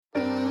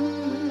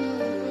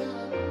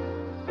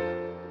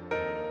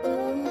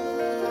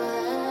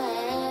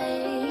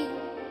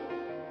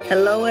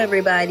Hello,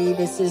 everybody.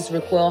 This is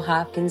Raquel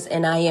Hopkins,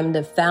 and I am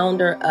the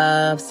founder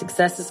of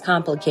Success is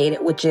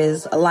Complicated, which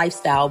is a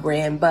lifestyle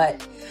brand.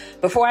 But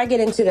before I get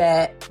into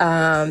that,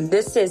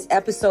 this is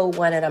episode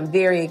 1, and I'm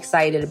very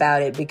excited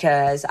about it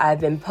because I've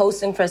been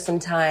posting for some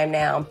time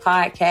now.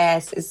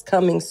 Podcast is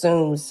coming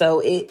soon, so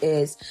it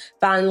is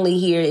finally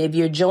here. If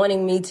you're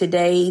joining me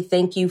today,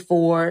 thank you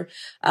for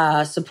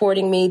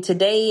supporting me.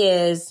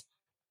 Today is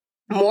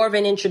more of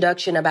an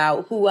introduction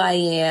about who I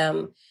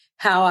am,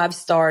 how I've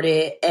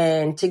started,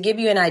 and to give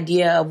you an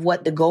idea of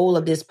what the goal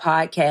of this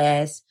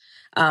podcast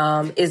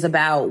is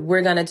about.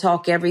 We're going to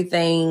talk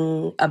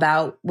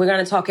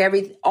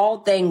all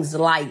things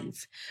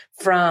life,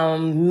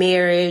 from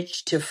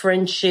marriage to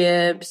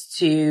friendships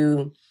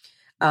to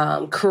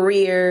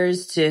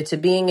careers to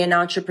being an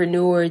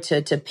entrepreneur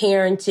to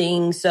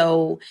parenting.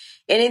 So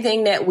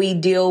anything that we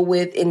deal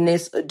with in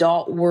this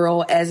adult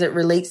world as it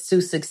relates to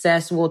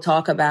success, we'll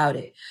talk about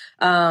it.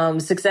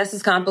 Success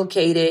is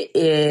Complicated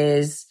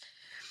is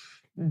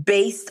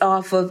based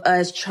off of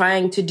us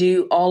trying to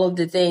do all of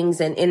the things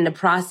and in the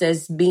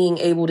process being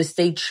able to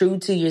stay true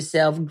to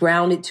yourself,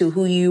 grounded to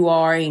who you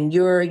are and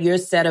your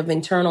set of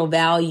internal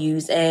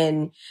values,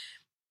 and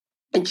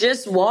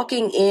just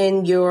walking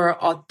in your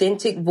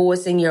authentic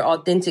voice and your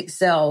authentic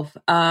self.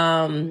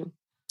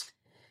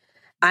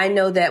 I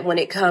know that when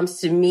it comes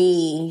to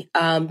me,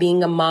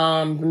 being a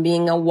mom, from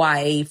being a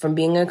wife, from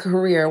being a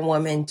career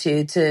woman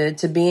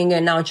to being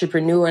an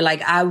entrepreneur,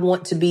 like I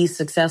want to be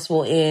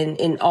successful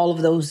in all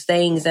of those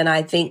things. And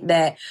I think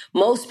that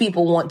most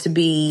people want to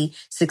be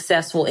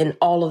successful in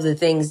all of the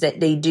things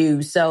that they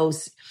do. So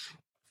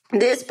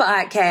this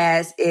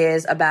podcast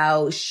is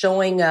about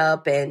showing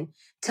up and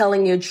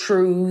telling your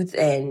truth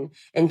and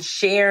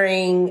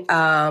sharing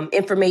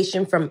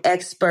information from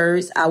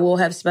experts. I will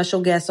have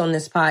special guests on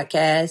this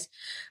podcast,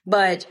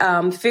 but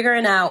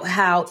figuring out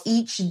how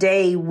each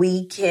day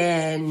we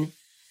can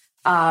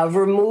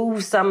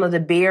remove some of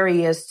the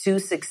barriers to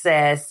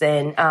success,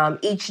 and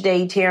each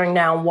day tearing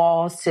down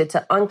walls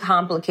to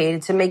uncomplicate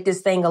it, to make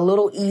this thing a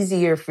little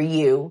easier for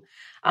you.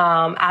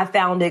 I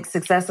found that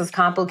Success is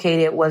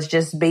Complicated was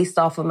just based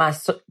off of my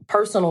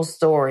personal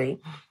story.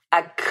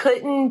 I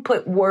couldn't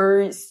put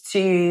words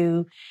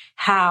to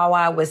how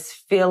I was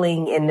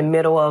feeling in the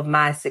middle of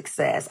my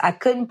success. I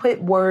couldn't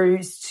put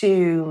words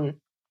to,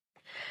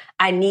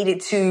 I needed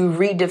to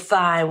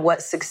redefine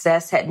what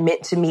success had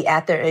meant to me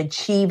after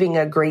achieving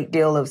a great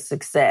deal of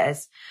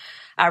success.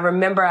 I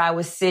remember I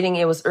was sitting,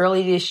 it was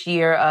early this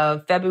year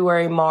of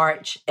February,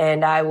 March,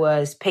 and I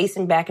was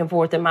pacing back and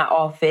forth in my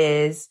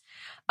office,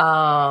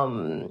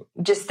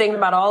 just thinking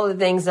about all the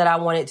things that I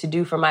wanted to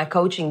do for my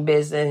coaching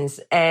business.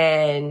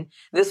 And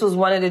this was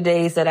one of the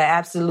days that I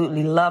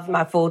absolutely loved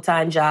my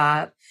full-time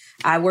job.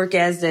 I work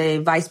as a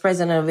vice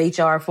president of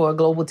HR for a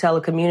global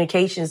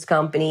telecommunications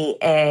company.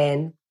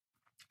 And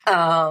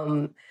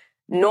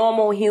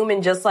normal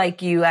human just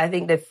like you, I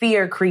think the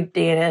fear creeped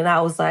in, and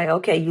I was like,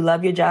 okay, you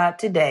love your job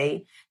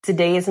today.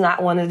 Today is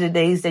not one of the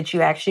days that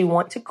you actually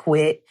want to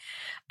quit.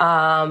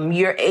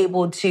 You're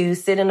able to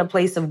sit in a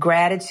place of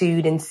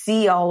gratitude and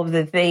see all of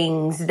the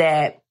things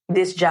that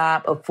this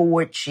job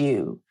affords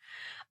you.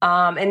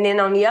 And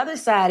then on the other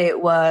side,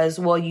 it was,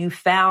 well, you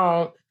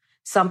found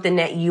something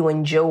that you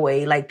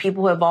enjoy. Like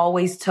people have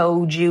always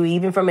told you,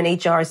 even from an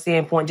HR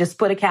standpoint, just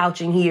put a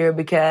couch in here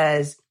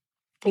because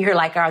you're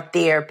like our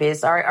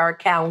therapist, our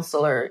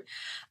counselor.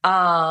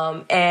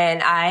 And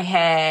I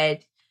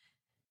had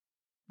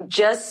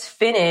just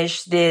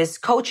finished this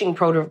coaching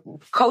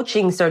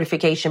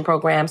certification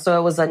program. So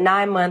it was a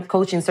 9-month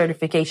coaching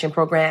certification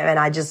program, and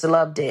I just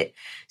loved it.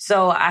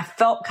 So I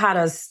felt kind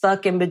of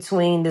stuck in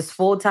between this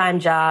full-time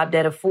job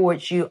that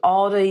affords you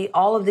all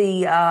of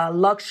the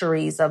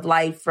luxuries of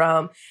life,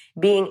 from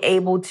being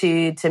able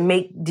to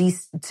make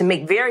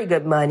very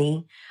good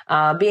money,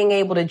 being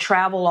able to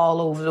travel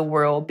all over the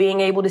world,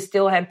 being able to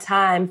still have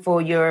time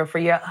for your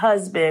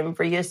husband,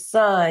 for your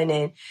son.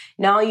 And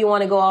now you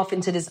want to go off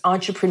into this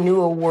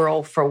entrepreneurial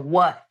world for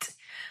what?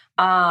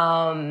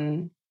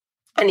 And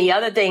the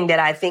other thing that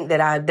I think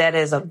that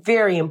is a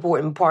very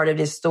important part of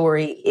this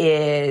story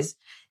is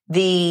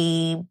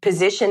the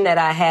position that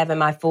I have in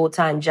my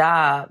full-time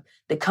job.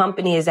 The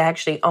company is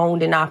actually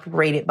owned and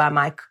operated by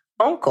my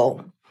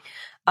uncle.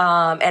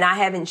 And I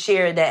haven't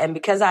shared that. And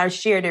because I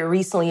shared it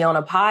recently on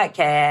a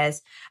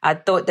podcast, I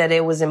thought that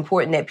it was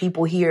important that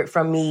people hear it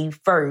from me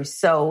first.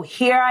 So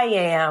here I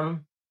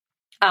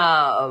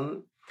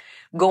am,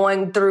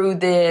 going through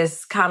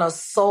this kind of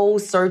soul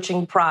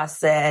searching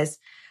process.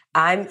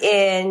 I'm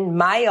in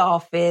my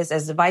office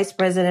as the vice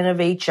president of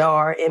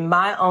HR in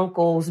my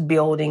uncle's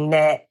building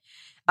that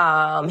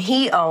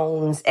he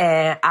owns,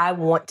 and I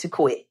want to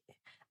quit.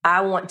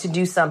 I want to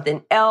do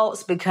something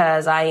else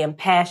because I am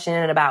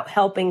passionate about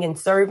helping and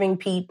serving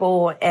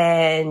people.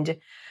 And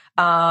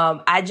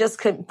I just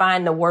couldn't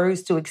find the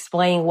words to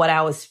explain what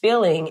I was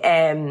feeling.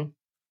 And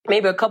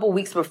maybe a couple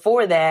weeks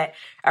before that,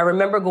 I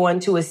remember going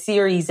to a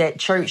series at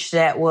church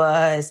that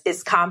was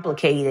It's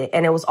Complicated,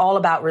 and it was all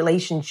about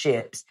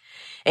relationships.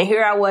 And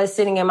here I was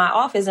sitting in my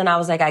office, and I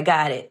was like, I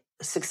got it.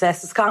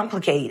 Success is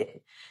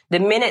complicated. the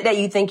minute that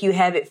you think you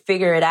have it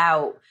figured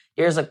out,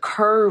 there's a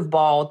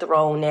curveball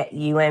thrown at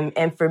you.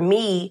 And for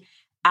me,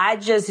 I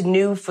just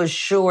knew for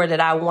sure that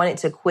I wanted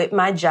to quit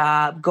my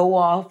job, go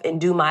off and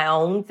do my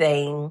own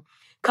thing,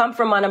 come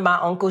from under my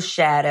uncle's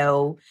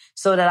shadow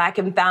so that I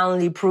can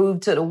finally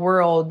prove to the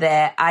world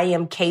that I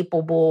am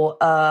capable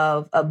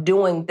of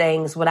doing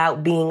things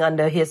without being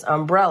under his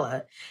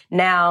umbrella.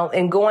 Now,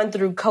 in going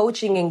through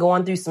coaching and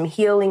going through some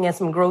healing and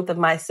some growth of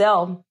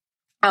myself,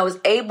 I was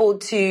able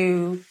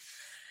to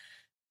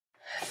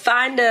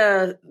find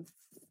a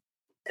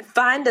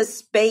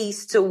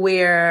space to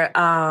where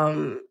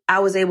I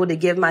was able to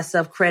give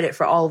myself credit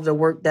for all of the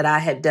work that I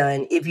had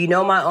done. If you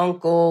know my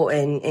uncle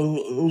and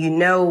you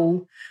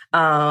know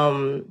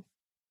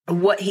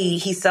what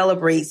he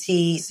celebrates,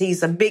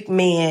 he's a big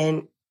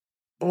man.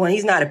 Well,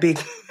 he's not a big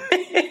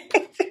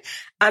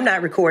I'm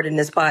not recording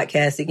this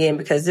podcast again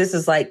because this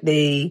is like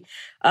the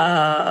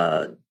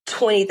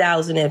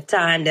 20,000th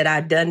time that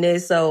I've done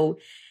this. So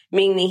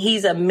meaning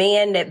he's a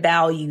man that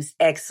values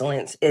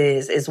excellence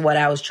is what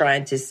I was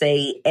trying to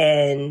say.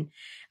 And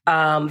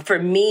for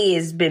me,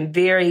 it's been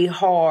very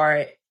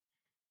hard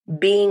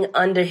being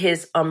under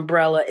his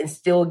umbrella and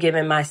still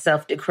giving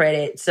myself the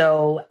credit.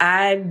 So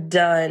I've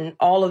done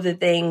all of the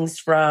things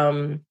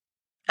from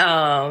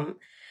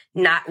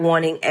not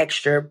wanting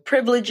extra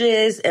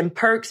privileges and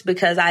perks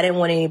because I didn't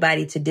want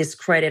anybody to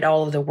discredit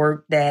all of the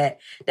work that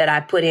I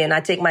put in. I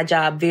take my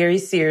job very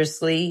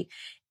seriously.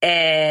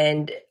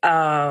 And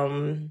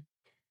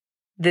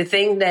the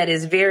thing that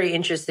is very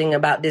interesting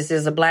about this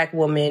as a Black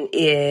woman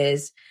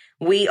is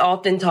we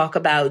often talk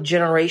about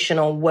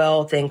generational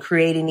wealth and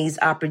creating these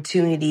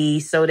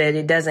opportunities so that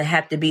it doesn't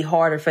have to be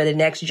harder for the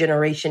next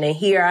generation. And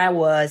here I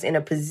was in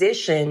a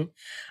position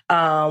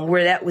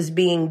where that was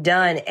being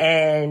done,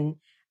 and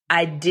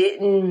I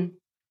didn't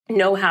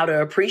know how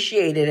to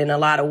appreciate it in a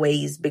lot of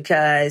ways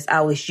because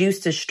I was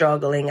used to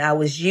struggling. I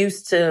was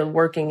used to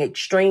working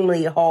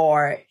extremely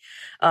hard.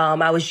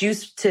 I was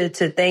used to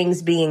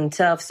things being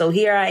tough. So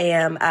here I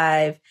am.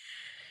 I've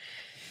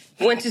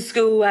went to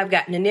school. I've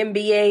gotten an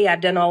MBA.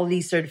 I've done all of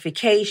these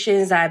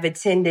certifications. I've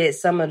attended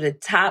some of the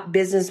top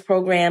business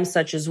programs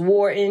such as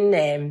Wharton.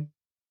 And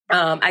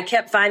I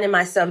kept finding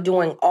myself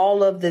doing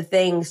all of the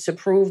things to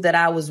prove that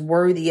I was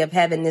worthy of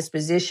having this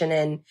position,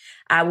 and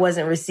I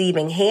wasn't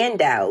receiving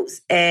handouts.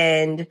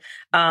 And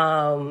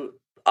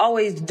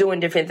always doing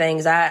different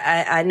things.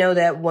 I know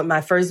that what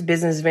my first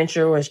business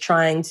venture was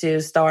trying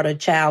to start a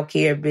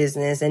childcare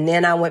business. And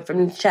then I went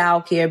from the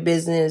childcare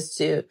business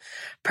to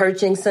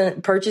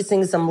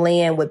purchasing some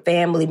land with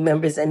family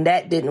members, and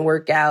that didn't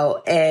work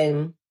out.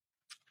 And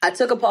I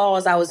took a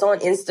pause. I was on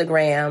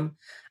Instagram,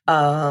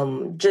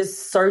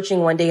 just searching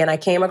one day, and I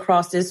came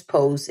across this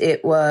post.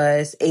 It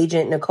was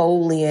Agent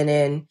Nicole Leon,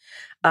 and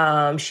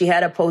she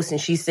had a post and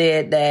she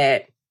said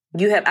that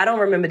I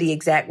don't remember the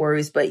exact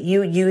words, but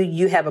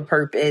you have a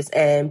purpose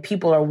and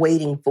people are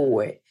waiting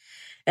for it.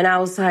 And I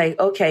was like,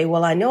 okay,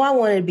 well, I know I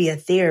wanted to be a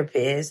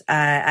therapist.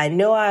 I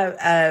know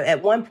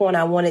at one point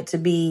I wanted to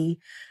be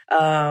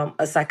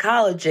a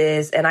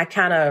psychologist, and that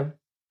kind of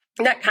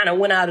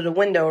went out of the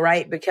window,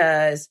 right?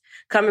 Because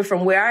coming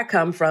from where I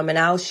come from, and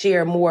I'll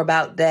share more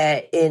about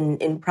that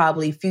in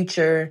probably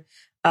future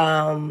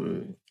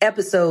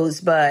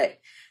episodes, but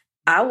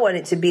I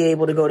wanted to be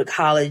able to go to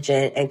college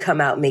and come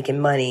out making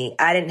money.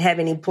 I didn't have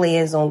any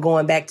plans on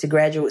going back to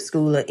graduate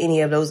school or any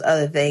of those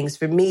other things.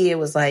 For me, it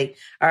was like,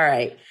 all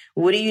right,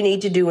 what do you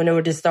need to do in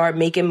order to start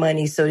making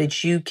money so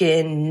that you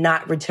can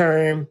not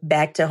return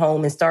back to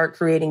home and start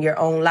creating your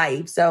own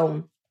life?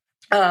 So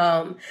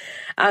I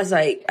was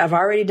like, I've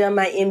already done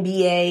my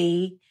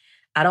MBA.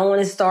 I don't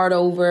want to start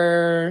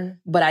over,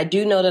 but I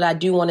do know that I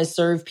do want to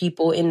serve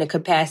people in the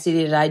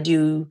capacity that I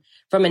do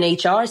from an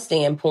HR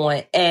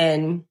standpoint.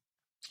 And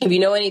if you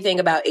know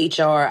anything about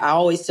HR, I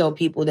always tell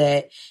people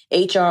that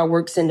HR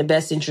works in the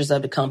best interest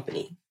of the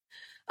company.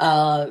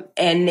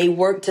 And they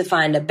work to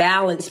find a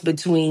balance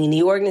between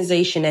the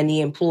organization and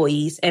the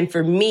employees. And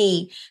for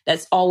me,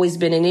 that's always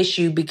been an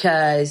issue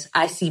because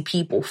I see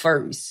people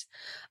first.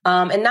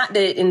 And not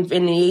that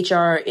in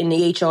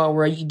the HR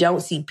world, you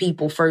don't see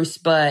people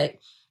first, but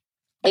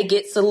it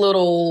gets a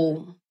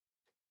little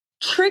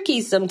tricky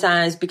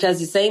sometimes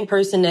because the same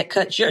person that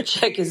cuts your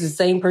check is the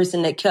same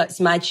person that cuts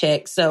my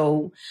check.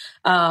 So,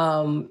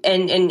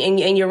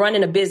 and you're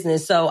running a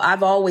business. So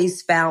I've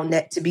always found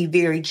that to be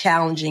very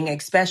challenging,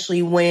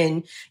 especially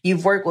when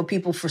you've worked with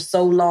people for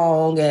so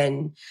long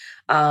and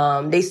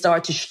they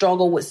start to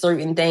struggle with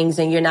certain things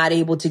and you're not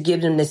able to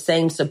give them the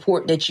same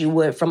support that you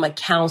would from a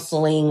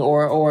counseling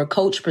or a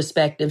coach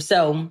perspective.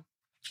 So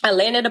I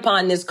landed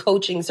upon this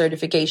coaching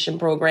certification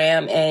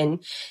program,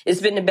 and it's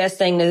been the best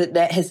thing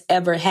that has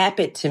ever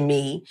happened to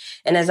me.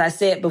 And as I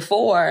said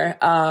before,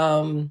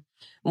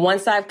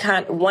 once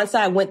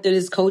I went through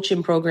this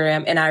coaching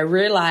program and I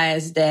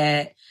realized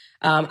that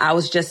I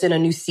was just in a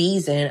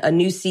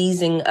new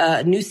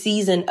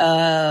season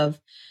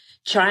of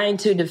trying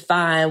to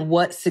define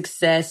what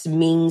success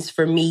means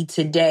for me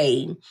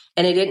today.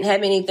 And it didn't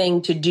have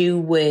anything to do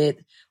with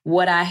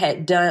what I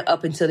had done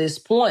up until this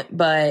point.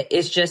 But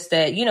it's just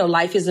that,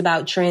 life is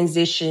about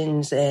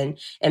transitions and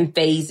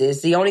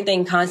phases. The only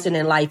thing constant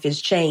in life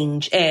is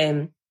change.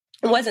 And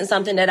it wasn't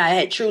something that I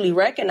had truly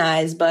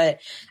recognized, but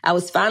I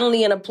was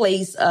finally in a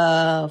place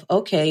of,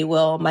 okay,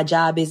 well, my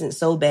job isn't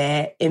so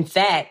bad. In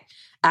fact,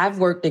 I've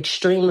worked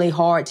extremely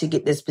hard to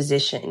get this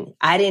position.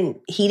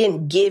 He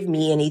didn't give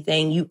me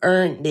anything. You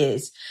earned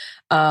this.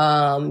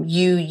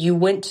 You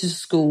went to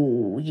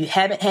school. You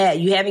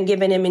haven't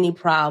given him any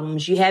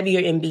problems. You have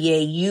your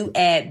MBA. You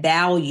add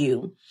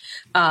value,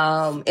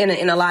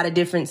 in a lot of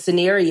different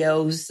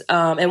scenarios.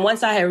 And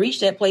once I had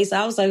reached that place,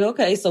 I was like,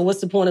 okay, so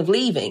what's the point of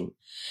leaving?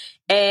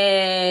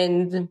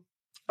 And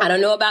I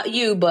don't know about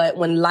you, but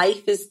when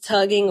life is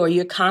tugging or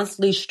you're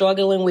constantly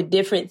struggling with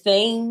different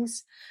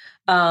things,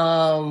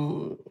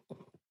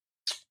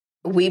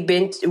 we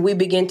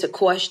begin to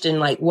question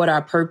like what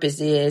our purpose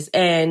is.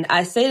 And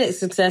I say that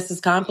success is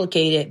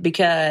complicated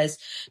because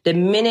the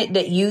minute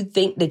that you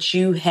think that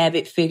you have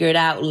it figured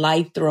out,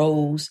 life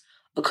throws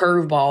a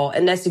curveball.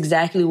 And that's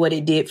exactly what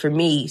it did for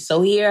me.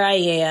 So here I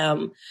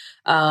am,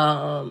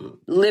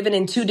 living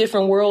in two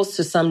different worlds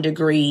to some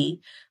degree,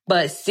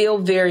 but still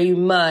very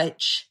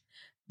much,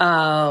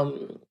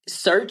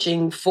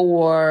 searching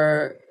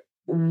for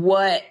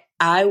what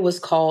I was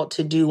called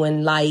to do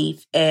in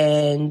life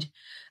and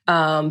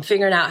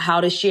figuring out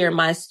how to share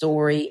my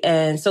story.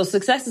 And so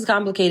Success is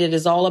Complicated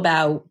is all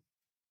about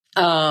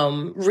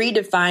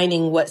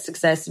redefining what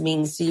success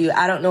means to you.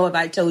 I don't know if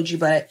I told you,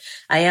 but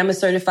I am a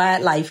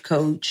certified life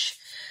coach.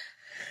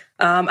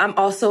 I'm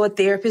also a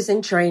therapist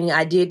in training.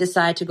 I did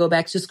decide to go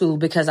back to school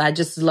because I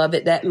just love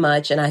it that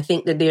much. And I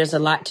think that there's a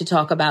lot to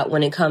talk about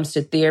when it comes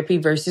to therapy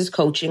versus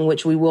coaching,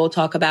 which we will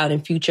talk about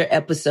in future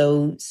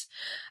episodes.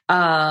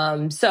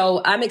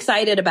 So I'm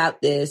excited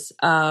about this.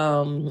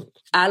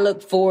 I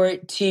look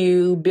forward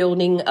to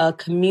building a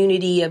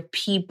community of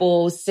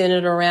people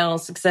centered around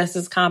Success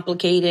is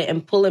Complicated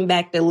and pulling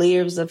back the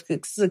layers of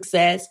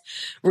success,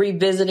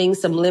 revisiting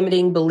some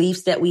limiting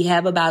beliefs that we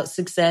have about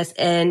success,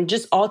 and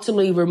just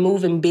ultimately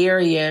removing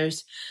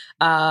barriers,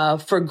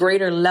 for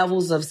greater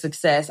levels of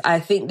success. I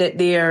think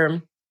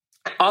that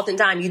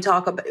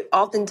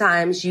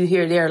oftentimes you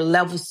hear there are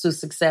levels to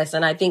success.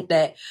 And I think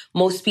that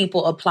most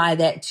people apply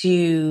that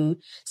to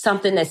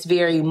something that's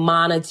very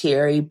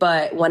monetary.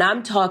 But when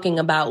I'm talking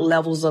about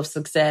levels of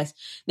success,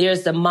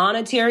 there's the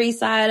monetary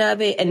side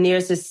of it. And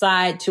there's the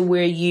side to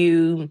where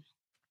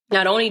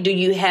not only do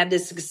you have the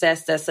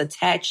success that's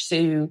attached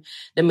to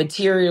the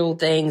material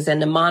things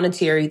and the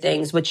monetary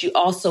things, but you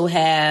also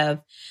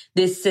have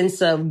this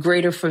sense of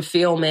greater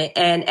fulfillment.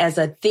 And as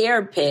a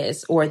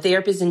therapist or a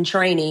therapist in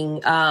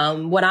training,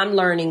 what I'm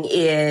learning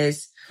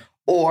is,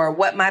 or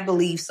what my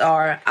beliefs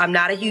are, I'm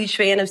not a huge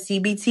fan of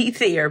CBT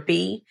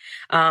therapy.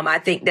 I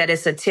think that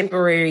it's a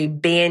temporary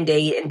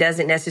Band-Aid and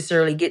doesn't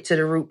necessarily get to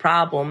the root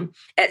problem.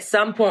 At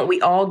some point, we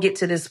all get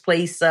to this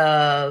place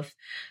of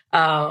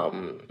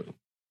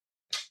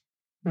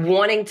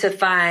wanting to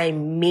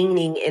find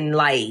meaning in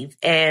life.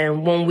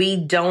 And when we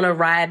don't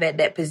arrive at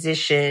that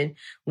position,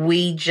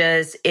 we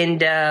just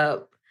end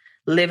up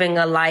living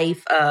a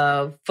life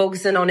of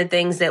focusing on the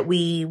things that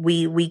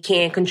we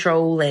can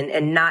control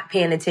and not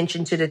paying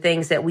attention to the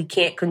things that we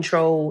can't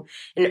control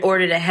in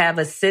order to have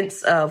a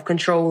sense of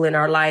control in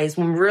our lives,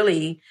 when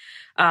really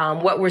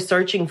what we're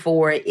searching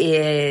for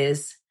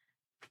is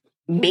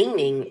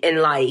meaning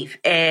in life.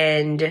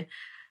 And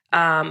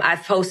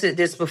I've posted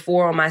this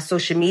before on my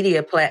social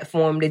media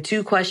platform. The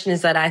two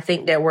questions that I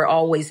think that we're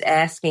always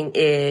asking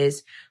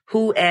is,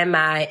 who am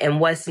I and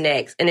what's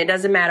next? And it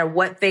doesn't matter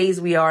what phase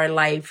we are in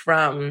life,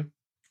 from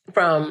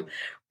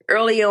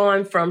early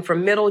on,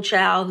 from middle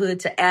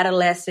childhood to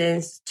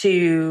adolescence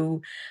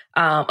to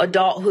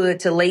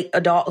adulthood to late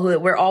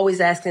adulthood. We're always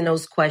asking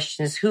those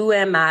questions. Who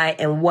am I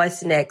and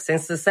what's next?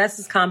 And Success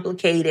is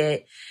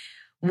Complicated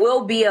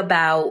will be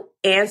about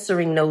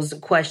answering those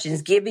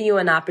questions, giving you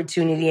an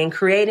opportunity and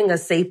creating a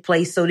safe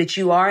place so that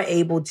you are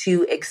able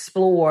to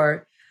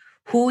explore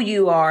who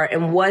you are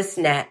and what's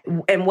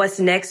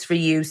next for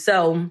you.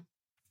 So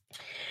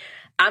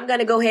I'm going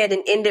to go ahead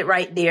and end it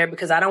right there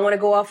because I don't want to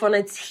go off on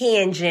a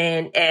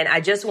tangent, and I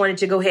just wanted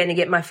to go ahead and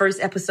get my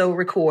first episode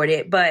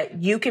recorded.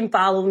 But you can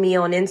follow me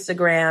on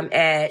Instagram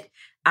at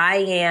I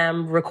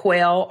am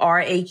Raquel,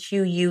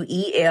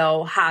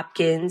 Raquel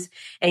Hopkins.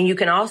 And you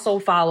can also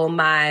follow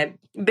my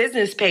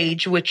business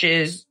page,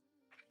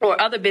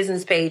 other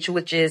business page,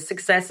 which is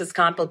Success is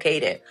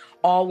Complicated,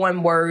 all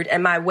one word.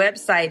 And my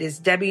website is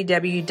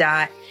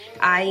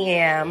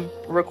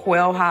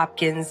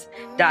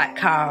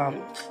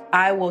www.IamRaquelHopkins.com.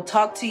 I will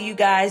talk to you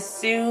guys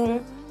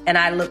soon, and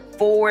I look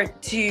forward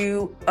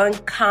to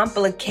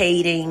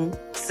uncomplicating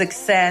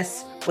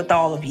success with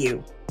all of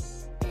you.